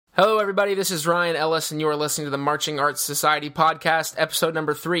Hello, everybody. This is Ryan Ellis, and you are listening to the Marching Arts Society podcast, episode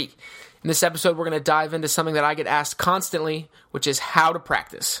number 3. In this episode, we're going to dive into something that I get asked constantly, which is how to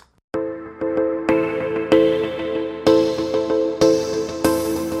practice.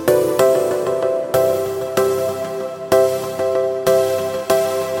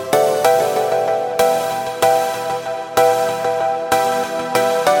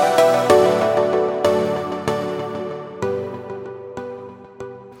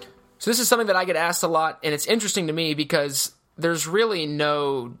 So this is something that I get asked a lot, and it's interesting to me because there's really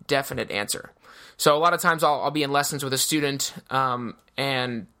no definite answer. So a lot of times I'll be in lessons with a student,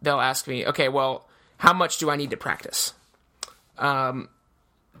 and they'll ask me, okay, well, how much do I need to practice?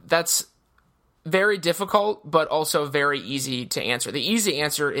 That's very difficult, but also very easy to answer. The easy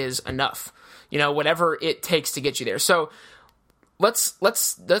answer is enough. Whatever it takes to get you there. So let's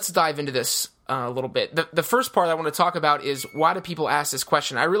dive into this a little bit. The first part I want to talk about is, why do people ask this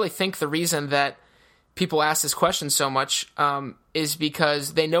question? I really think the reason that people ask this question so much is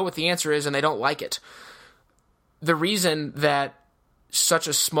because they know what the answer is and they don't like it. The reason that such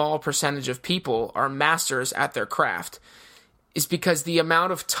a small percentage of people are masters at their craft is because the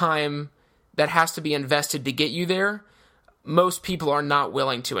amount of time that has to be invested to get you there, most people are not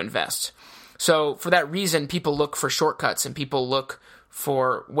willing to invest. So for that reason, people look for shortcuts and people look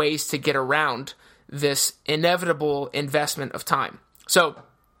for ways to get around this inevitable investment of time. So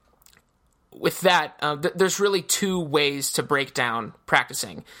with that, there's really two ways to break down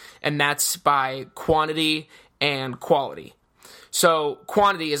practicing, and that's by quantity and quality. So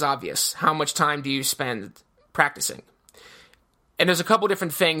quantity is obvious. How much time do you spend practicing? And there's a couple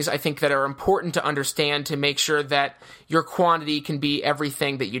different things I think that are important to understand to make sure that your quantity can be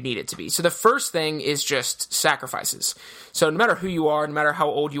everything that you need it to be. So the first thing is just sacrifices. So no matter who you are, no matter how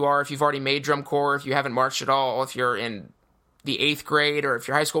old you are, if you've already made drum corps, if you haven't marched at all, if you're in the 8th grade or if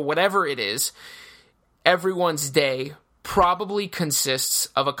you're high school, whatever it is, everyone's day probably consists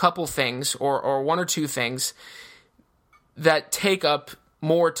of a couple things or one or two things that take up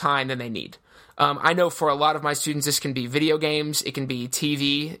more time than they need. I know for a lot of my students, this can be video games, it can be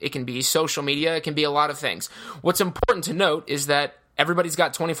TV, it can be social media, it can be a lot of things. What's important to note is that everybody's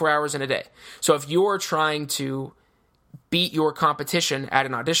got 24 hours in a day. So if you're trying to beat your competition at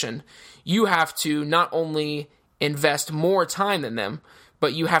an audition, you have to not only invest more time than them,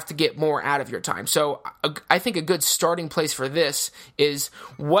 but you have to get more out of your time. So I think a good starting place for this is,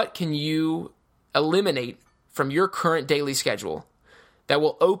 what can you eliminate from your current daily schedule that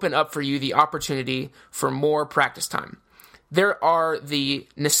will open up for you the opportunity for more practice time? There are the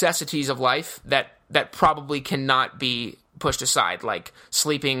necessities of life that probably cannot be pushed aside, like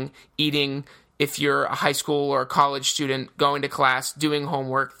sleeping, eating, if you're a high school or a college student, going to class, doing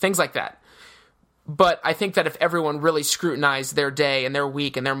homework, things like that. But I think that if everyone really scrutinized their day and their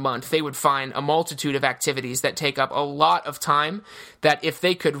week and their month, they would find a multitude of activities that take up a lot of time that, if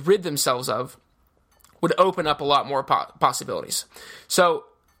they could rid themselves of, would open up a lot more possibilities. So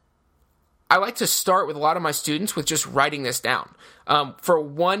I like to start with a lot of my students with just writing this down. For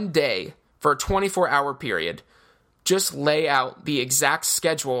one day, for a 24-hour period, just lay out the exact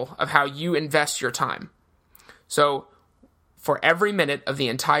schedule of how you invest your time. So for every minute of the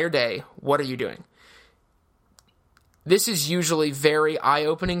entire day, what are you doing? This is usually very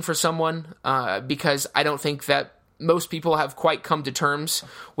eye-opening for someone because I don't think that most people have quite come to terms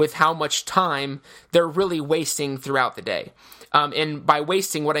with how much time they're really wasting throughout the day. And by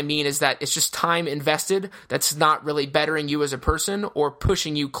wasting, what I mean is that it's just time invested that's not really bettering you as a person or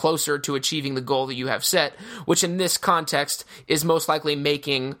pushing you closer to achieving the goal that you have set, which in this context is most likely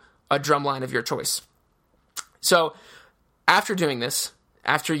making a drumline of your choice. So after doing this,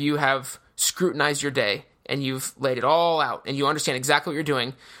 after you have scrutinized your day, and you've laid it all out, and you understand exactly what you're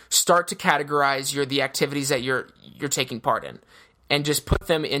doing, start to categorize the activities that you're taking part in, and just put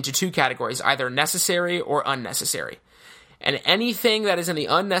them into two categories, either necessary or unnecessary. And anything that is in the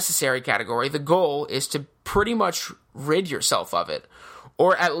unnecessary category, the goal is to pretty much rid yourself of it,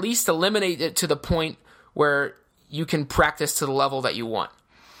 or at least eliminate it to the point where you can practice to the level that you want.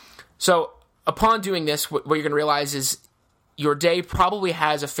 So upon doing this, what you're going to realize is your day probably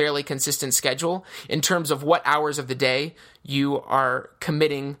has a fairly consistent schedule in terms of what hours of the day you are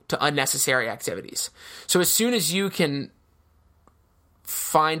committing to unnecessary activities. So as soon as you can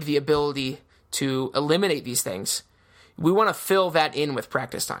find the ability to eliminate these things, we want to fill that in with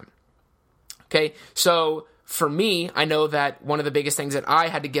practice time. Okay, so for me, I know that one of the biggest things that I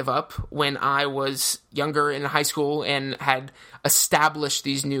had to give up when I was younger in high school and had established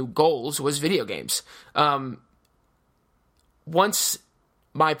these new goals was video games. Once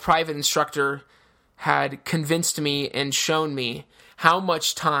my private instructor had convinced me and shown me how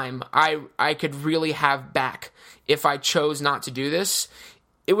much time I could really have back if I chose not to do this,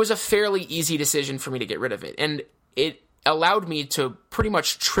 it was a fairly easy decision for me to get rid of it. And it allowed me to pretty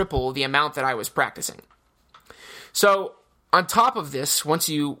much triple the amount that I was practicing. So on top of this, once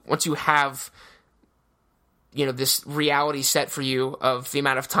you have this reality set for you of the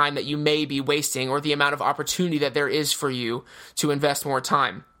amount of time that you may be wasting or the amount of opportunity that there is for you to invest more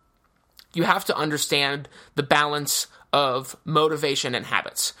time, you have to understand the balance of motivation and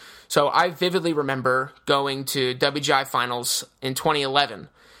habits. So I vividly remember going to WGI Finals in 2011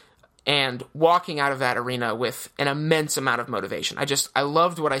 and walking out of that arena with an immense amount of motivation. I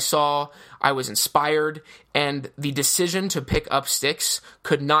loved what I saw. I was inspired, and the decision to pick up sticks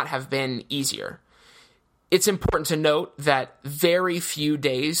could not have been easier. It's important to note that very few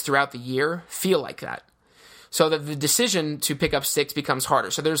days throughout the year feel like that, so that the decision to pick up sticks becomes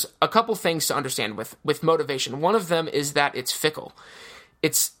harder. So there's a couple things to understand with motivation. One of them is that it's fickle.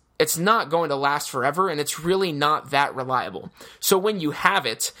 It's not going to last forever, and it's really not that reliable. So when you have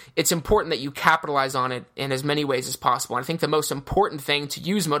it, it's important that you capitalize on it in as many ways as possible. And I think the most important thing to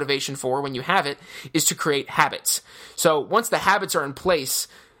use motivation for when you have it is to create habits. So once the habits are in place,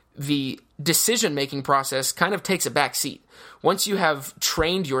 the decision-making process kind of takes a back seat. Once you have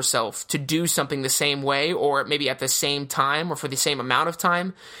trained yourself to do something the same way, or maybe at the same time, or for the same amount of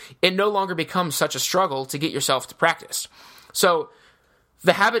time, it no longer becomes such a struggle to get yourself to practice. So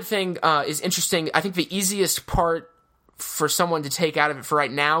the habit thing is interesting. I think the easiest part for someone to take out of it for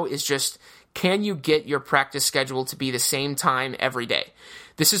right now is just, can you get your practice schedule to be the same time every day?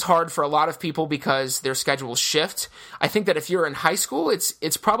 This is hard for a lot of people because their schedules shift. I think that if you're in high school,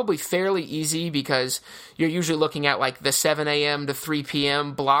 it's probably fairly easy because you're usually looking at like the 7 a.m. to 3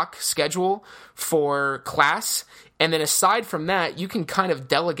 p.m. block schedule for class. And then aside from that, you can kind of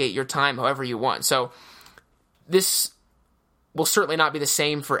delegate your time however you want. So this will certainly not be the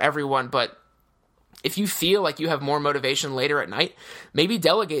same for everyone, but if you feel like you have more motivation later at night, maybe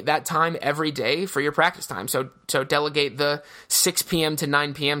delegate that time every day for your practice time. So delegate the 6 p.m. to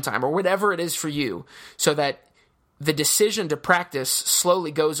 9 p.m. time or whatever it is for you, so that the decision to practice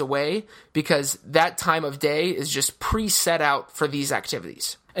slowly goes away because that time of day is just preset out for these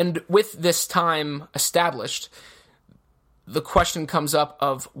activities. And with this time established, the question comes up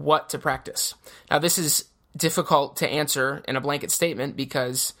of what to practice. Now, this is difficult to answer in a blanket statement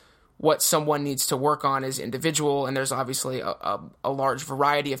because what someone needs to work on is individual, and there's obviously a large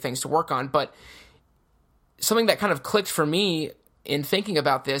variety of things to work on. But something that kind of clicked for me in thinking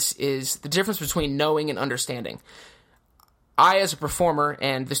about this is the difference between knowing and understanding. I, as a performer,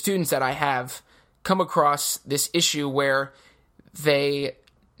 and the students that I have come across this issue where they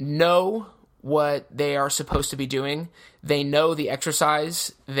know what they are supposed to be doing. They know the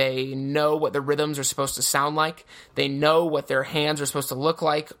exercise. They know what the rhythms are supposed to sound like. They know what their hands are supposed to look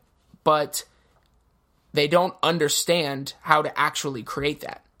like, but they don't understand how to actually create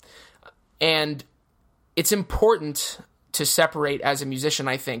that. And it's important to separate, as a musician,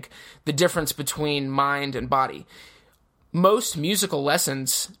 I think, the difference between mind and body. Most musical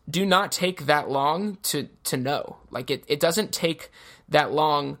lessons do not take that long to know. Like, it doesn't take that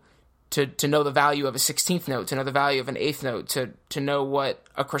long to know the value of a 16th note, to know the value of an 8th note, to know what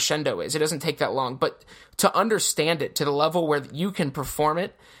a crescendo is. It doesn't take that long. But to understand it to the level where you can perform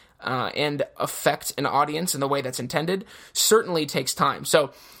it and affect an audience in the way that's intended certainly takes time.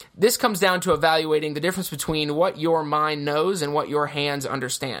 So this comes down to evaluating the difference between what your mind knows and what your hands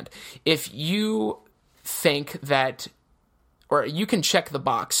understand. If you think that, or you can check the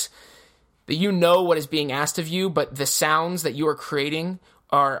box, that you know what is being asked of you, but the sounds that you are creating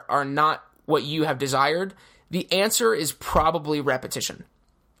are not what you have desired, the answer is probably repetition.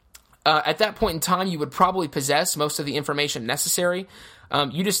 At that point in time, you would probably possess most of the information necessary.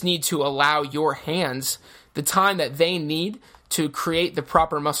 You just need to allow your hands the time that they need to create the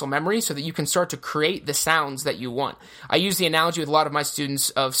proper muscle memory so that you can start to create the sounds that you want. I use the analogy with a lot of my students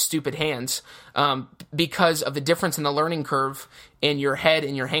of stupid hands because of the difference in the learning curve in your head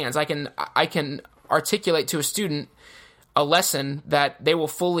and your hands. I can articulate to a student a lesson that they will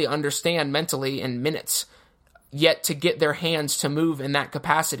fully understand mentally in minutes. Yet to get their hands to move in that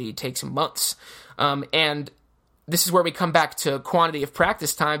capacity takes months. And this is where we come back to quantity of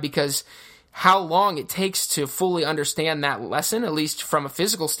practice time, because how long it takes to fully understand that lesson, at least from a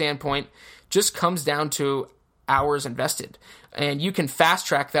physical standpoint, just comes down to hours invested. And you can fast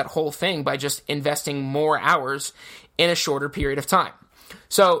track that whole thing by just investing more hours in a shorter period of time.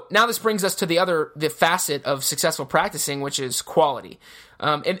 So now this brings us to the facet of successful practicing, which is quality.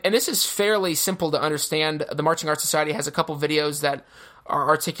 And this is fairly simple to understand. The Marching Arts Society has a couple videos that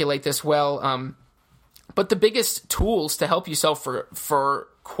articulate this well. But the biggest tools to help yourself for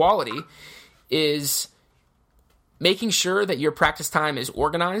quality is making sure that your practice time is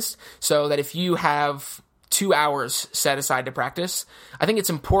organized, so that if you have 2 hours set aside to practice, I think it's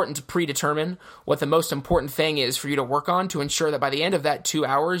important to predetermine what the most important thing is for you to work on to ensure that by the end of that 2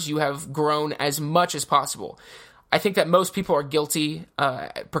 hours, you have grown as much as possible. I think that most people are guilty,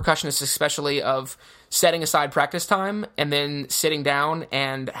 percussionists especially, of setting aside practice time and then sitting down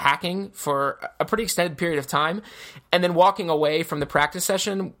and hacking for a pretty extended period of time, and then walking away from the practice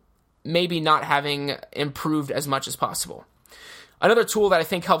session maybe not having improved as much as possible. Another tool that I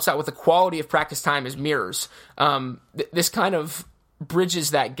think helps out with the quality of practice time is mirrors. This kind of bridges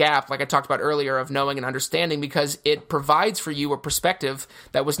that gap, like I talked about earlier, of knowing and understanding, because it provides for you a perspective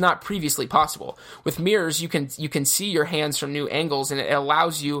that was not previously possible. With mirrors, you can see your hands from new angles, and it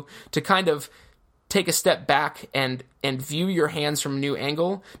allows you to kind of take a step back and view your hands from a new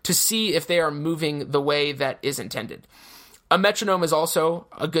angle to see if they are moving the way that is intended. A metronome is also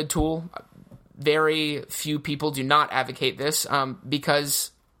a good tool. Very few people do not advocate this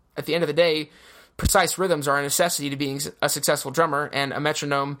because at the end of the day, precise rhythms are a necessity to being a successful drummer, and a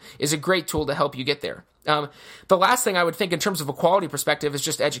metronome is a great tool to help you get there. The last thing I would think in terms of a quality perspective is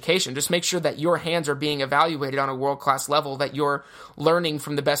just education. Just make sure that your hands are being evaluated on a world-class level, that you're learning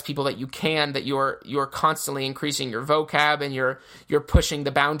from the best people that you can, that you're constantly increasing your vocab, and you're pushing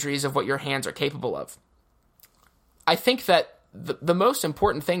the boundaries of what your hands are capable of. I think that the most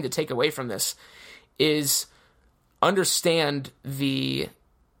important thing to take away from this is understand the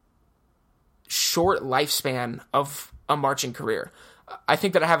short lifespan of a marching career. I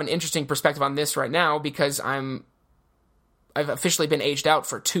think that I have an interesting perspective on this right now because I've officially been aged out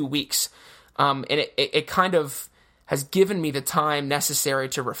for 2 weeks. And it kind of has given me the time necessary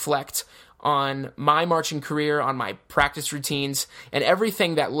to reflect on my marching career, on my practice routines, and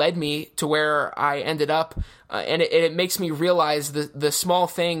everything that led me to where I ended up. And it makes me realize the small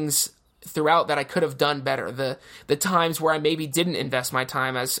things throughout that I could have done better. The times where I maybe didn't invest my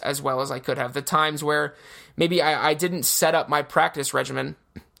time as well as I could have. The times where maybe I didn't set up my practice regimen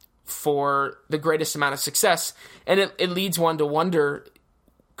for the greatest amount of success. And it leads one to wonder,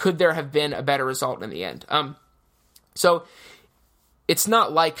 could there have been a better result in the end? So it's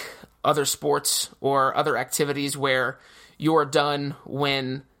not like other sports or other activities where you're done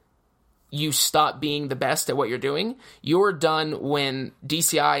when you stop being the best at what you're doing. You're done when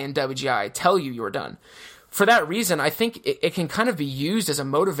DCI and WGI tell you you're done. For that reason, I think it can kind of be used as a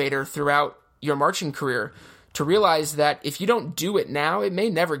motivator throughout your marching career to realize that if you don't do it now, it may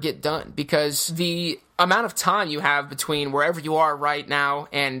never get done, because the amount of time you have between wherever you are right now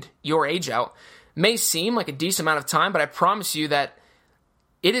and your age out may seem like a decent amount of time, but I promise you that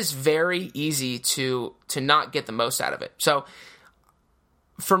it is very easy to not get the most out of it. So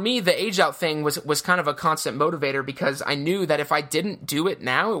for me, the age out thing was kind of a constant motivator, because I knew that if I didn't do it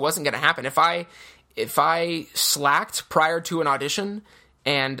now, it wasn't going to happen. If I slacked prior to an audition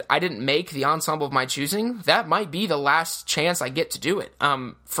and I didn't make the ensemble of my choosing, that might be the last chance I get to do it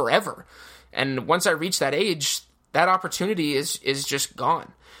forever. And once I reach that age, that opportunity is just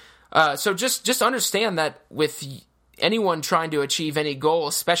gone. So just understand that with anyone trying to achieve any goal,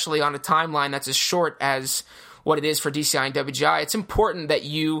 especially on a timeline that's as short as what it is for DCI and WGI, it's important that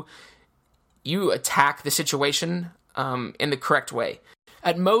you attack the situation in the correct way.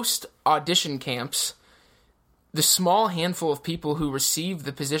 At most audition camps, the small handful of people who receive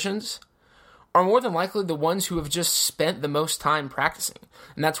the positions are more than likely the ones who have just spent the most time practicing.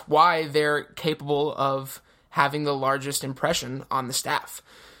 And that's why they're capable of having the largest impression on the staff.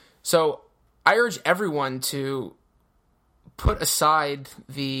 So I urge everyone to put aside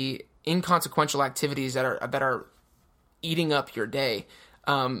the inconsequential activities that are eating up your day,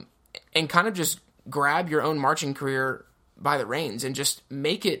 and kind of just grab your own marching career by the reins and just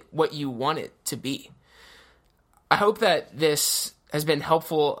make it what you want it to be. I hope that this has been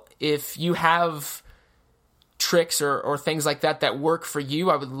helpful. If you have tricks or things like that work for you,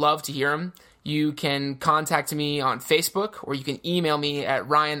 I would love to hear them. You can contact me on Facebook, or you can email me at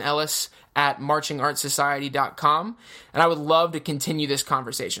ryanellis@marchingartsociety.com, and I would love to continue this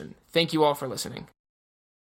conversation. Thank you all for listening.